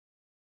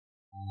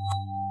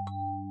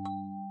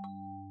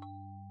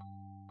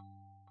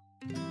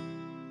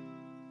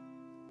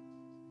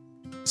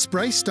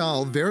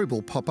Spray-style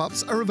variable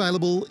pop-ups are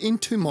available in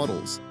two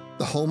models,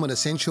 the Holman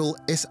Essential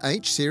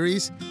SH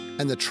series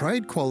and the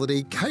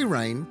trade-quality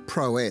K-Rain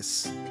Pro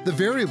S. The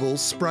variable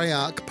spray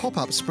arc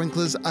pop-up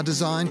sprinklers are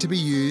designed to be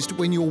used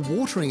when your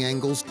watering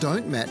angles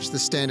don't match the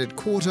standard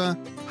quarter,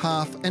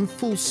 half and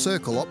full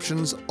circle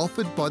options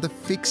offered by the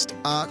fixed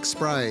arc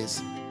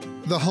sprays.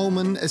 The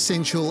Holman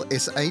Essential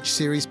SH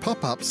series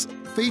pop-ups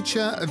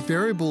feature a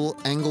variable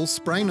angle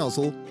spray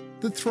nozzle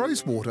that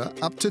throws water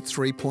up to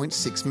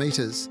 3.6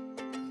 metres.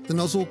 The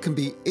nozzle can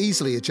be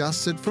easily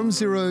adjusted from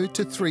 0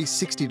 to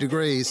 360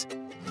 degrees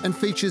and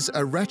features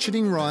a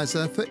ratcheting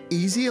riser for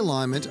easy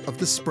alignment of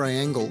the spray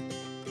angle.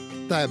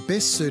 They are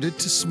best suited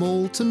to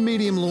small to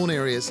medium lawn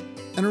areas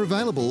and are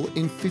available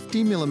in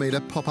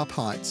 50mm pop-up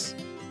heights.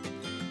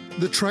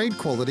 The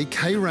trade-quality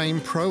K-Rain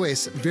Pro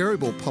S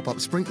variable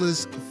pop-up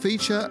sprinklers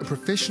feature a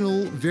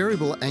professional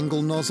variable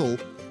angle nozzle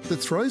that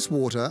throws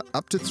water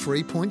up to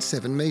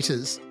 3.7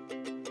 metres.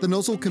 The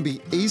nozzle can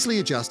be easily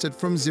adjusted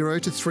from 0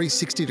 to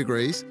 360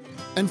 degrees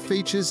and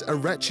features a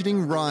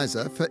ratcheting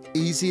riser for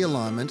easy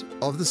alignment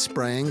of the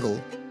spray angle.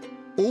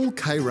 All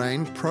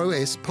K-Rain Pro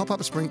S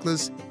pop-up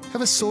sprinklers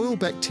have a soil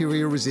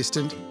bacteria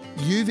resistant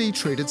UV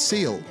treated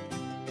seal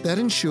that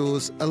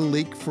ensures a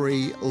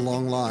leak-free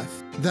long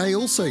life. They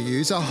also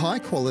use a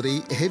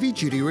high-quality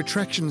heavy-duty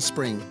retraction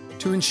spring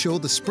to ensure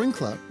the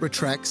sprinkler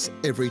retracts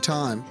every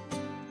time.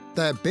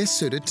 They are best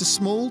suited to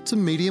small to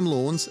medium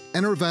lawns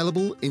and are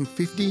available in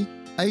 50,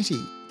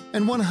 80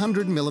 and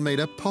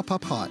 100mm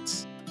pop-up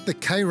heights. The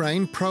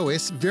K-Rain Pro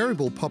S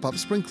variable pop-up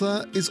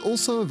sprinkler is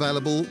also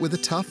available with a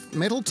tough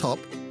metal top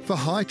for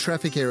high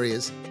traffic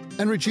areas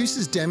and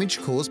reduces damage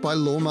caused by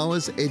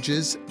lawnmowers,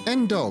 edges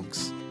and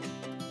dogs.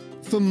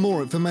 For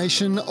more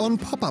information on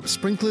pop-up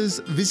sprinklers,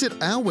 visit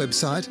our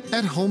website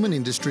at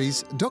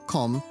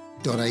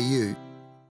holmanindustries.com.au.